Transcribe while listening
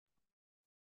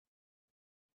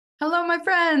Hello, my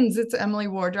friends. It's Emily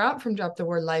Wardrop from Drop the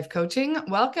Word Life Coaching.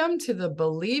 Welcome to the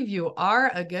Believe You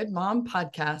Are a Good Mom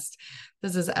podcast.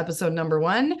 This is episode number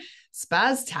 1,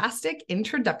 Spastastic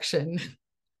Introduction.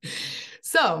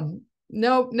 So,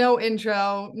 no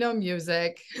intro, no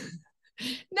music,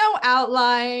 no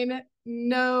outline,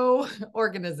 no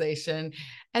organization.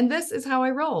 And this is how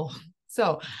I roll.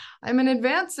 So, I'm an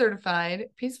advanced certified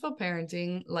peaceful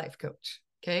parenting life coach.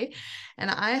 Okay. And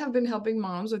I have been helping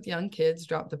moms with young kids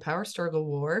drop the power struggle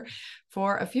war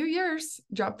for a few years.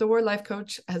 Drop the War Life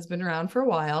Coach has been around for a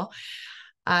while.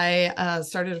 I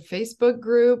started a Facebook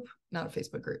group, not a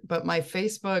Facebook group, but my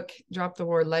Facebook Drop the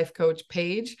War Life Coach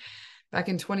page back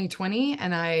in 2020.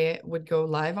 And I would go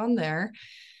live on there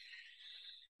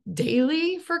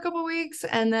daily for a couple of weeks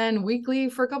and then weekly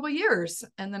for a couple of years.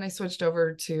 And then I switched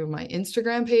over to my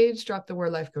Instagram page, Drop the War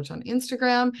Life Coach on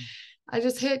Instagram. I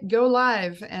just hit go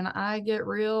live and I get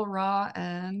real, raw,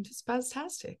 and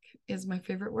spastastic is my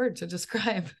favorite word to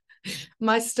describe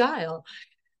my style.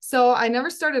 So I never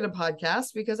started a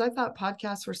podcast because I thought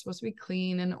podcasts were supposed to be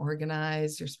clean and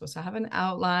organized. You're supposed to have an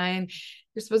outline.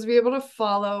 You're supposed to be able to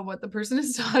follow what the person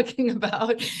is talking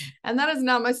about. And that is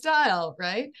not my style,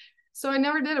 right? So I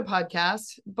never did a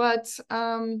podcast, but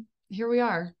here we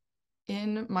are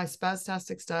in my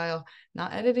spastastic style,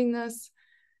 not editing this,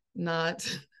 not...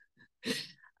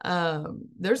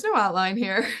 there's no outline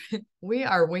here. We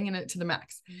are winging it to the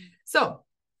max. So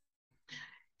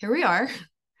here we are.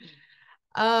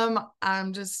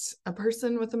 I'm just a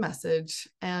person with a message,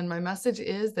 and my message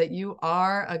is that you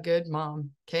are a good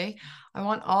mom. Okay. I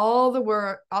want all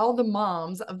the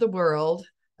moms of the world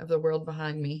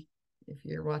behind me. If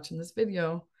you're watching this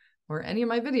video or any of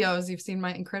my videos, you've seen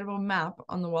my incredible map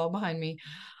on the wall behind me.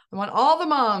 I want all the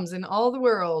moms in all the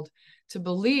world to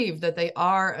believe that they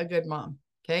are a good mom,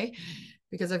 okay?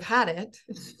 Because I've had it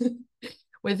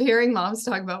with hearing moms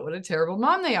talk about what a terrible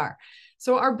mom they are.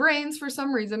 So our brains, for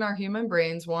some reason, our human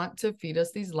brains want to feed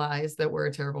us these lies that we're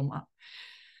a terrible mom.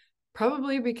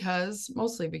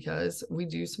 Mostly because we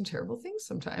do some terrible things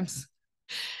sometimes.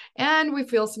 And we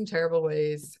feel some terrible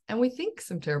ways and we think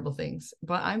some terrible things.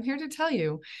 But I'm here to tell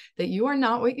you that you are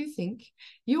not what you think.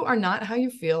 You are not how you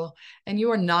feel. And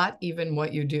you are not even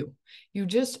what you do. You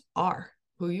just are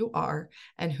who you are.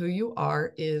 And who you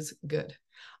are is good.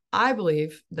 I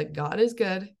believe that God is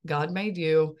good. God made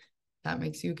you. That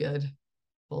makes you good.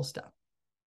 Full stop.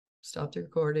 Stop the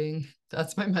recording.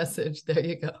 That's my message. There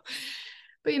you go.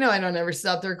 But I don't ever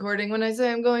stop the recording when I say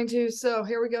I'm going to. So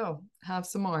here we go. Have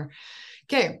some more.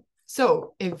 Okay,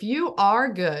 so if you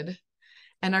are good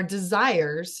and our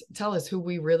desires tell us who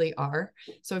we really are.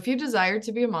 So if you desire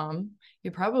to be a mom,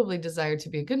 you probably desire to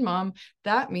be a good mom.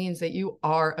 That means that you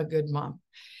are a good mom.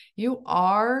 You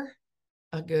are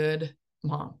a good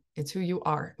mom. It's who you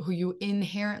are, who you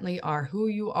inherently are, who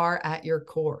you are at your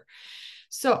core.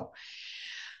 So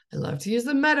I love to use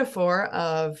the metaphor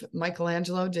of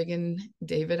Michelangelo digging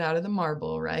David out of the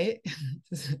marble, right?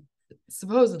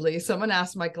 Supposedly, someone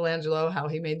asked Michelangelo how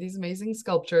he made these amazing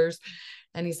sculptures.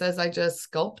 And he says, I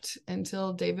just sculpt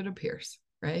until David appears,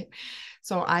 right?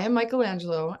 So I am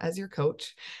Michelangelo as your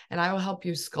coach, and I will help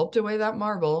you sculpt away that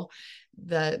marble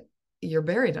that you're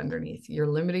buried underneath, your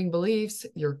limiting beliefs,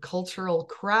 your cultural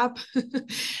crap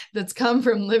that's come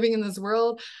from living in this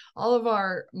world, all of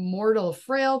our mortal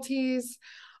frailties,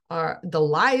 the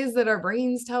lies that our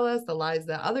brains tell us, the lies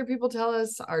that other people tell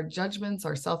us, our judgments,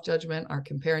 our self-judgment, our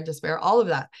compare and despair, all of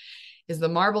that is the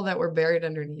marble that we're buried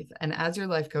underneath. And as your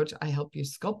life coach, I help you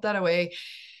sculpt that away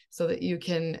so that you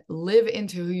can live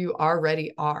into who you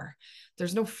already are.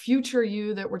 There's no future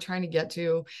you that we're trying to get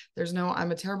to. There's no,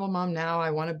 I'm a terrible mom now.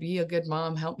 I want to be a good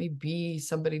mom. Help me be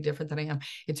somebody different than I am.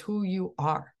 It's who you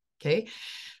are. Okay.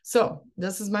 So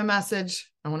this is my message.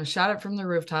 I want to shout it from the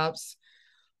rooftops.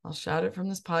 I'll shout it from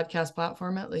this podcast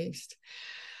platform at least.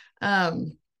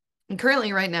 And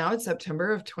currently right now it's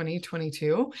September of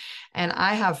 2022 and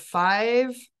I have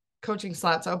 5 coaching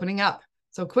slots opening up.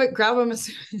 So quick, grab them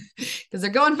because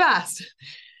they're going fast.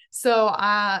 So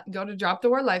go to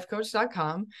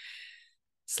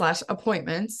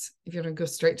dropthewarlifecoach.com/appointments. If you want to go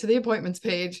straight to the appointments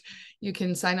page, you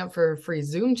can sign up for a free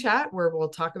Zoom chat where we'll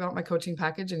talk about my coaching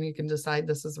package and you can decide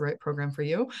this is the right program for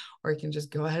you, or you can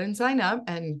just go ahead and sign up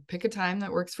and pick a time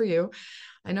that works for you.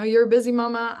 I know you're a busy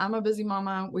mama. I'm a busy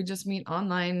mama. We just meet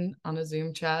online on a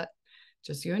Zoom chat,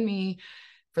 just you and me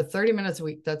for 30 minutes a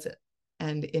week. That's it.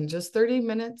 And in just 30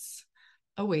 minutes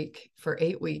a week for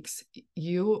 8 weeks,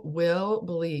 you will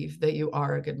believe that you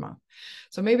are a good mom.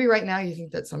 So maybe right now you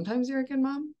think that sometimes you're a good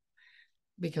mom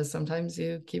because sometimes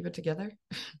you keep it together.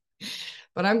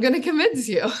 But I'm going to convince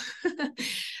you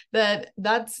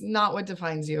that's not what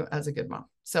defines you as a good mom.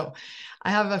 So I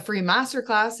have a free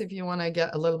masterclass if you want to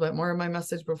get a little bit more of my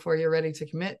message before you're ready to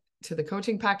commit to the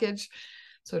coaching package.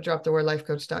 So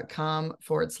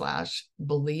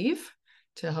dropthewordlifecoach.com/believe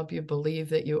to help you believe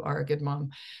that you are a good mom.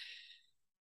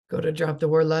 Go to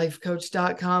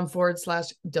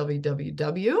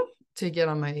dropthewordlifecoach.com/www to get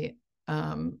on my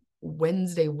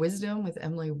Wednesday Wisdom with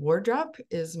Emily Wardrop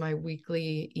is my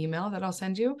weekly email that I'll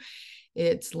send you.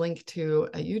 It's linked to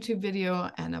a YouTube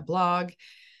video and a blog.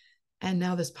 And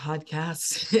now this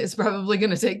podcast is probably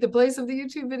going to take the place of the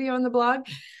YouTube video and the blog.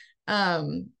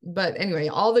 But anyway,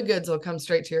 all the goods will come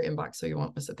straight to your inbox, so you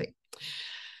won't miss a thing.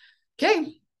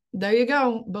 Okay, there you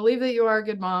go. Believe that you are a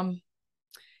good mom.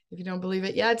 If you don't believe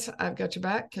it yet, I've got your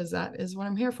back, because that is what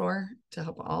I'm here for, to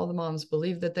help all the moms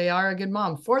believe that they are a good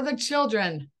mom for the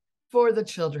children,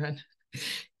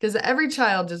 because every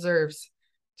child deserves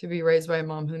to be raised by a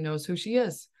mom who knows who she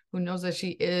is, who knows that she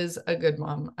is a good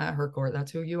mom at her core.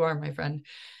 That's who you are, my friend.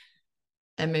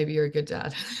 And maybe you're a good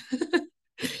dad.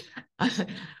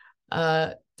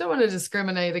 Don't want to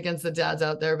discriminate against the dads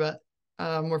out there, but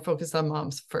we're focused on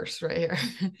moms first right here.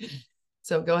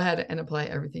 So go ahead and apply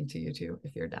everything to you too,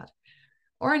 if you're a dad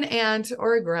or an aunt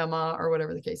or a grandma or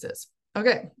whatever the case is.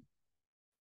 Okay.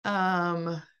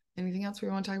 Anything else we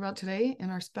want to talk about today in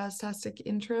our Spastastic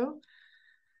intro?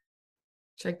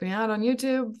 Check me out on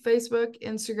YouTube, Facebook,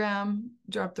 Instagram,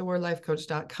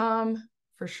 dropthewordlifecoach.com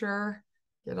for sure.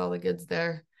 Get all the goods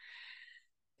there.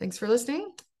 Thanks for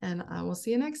listening, and I will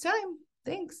see you next time.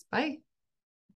 Thanks. Bye.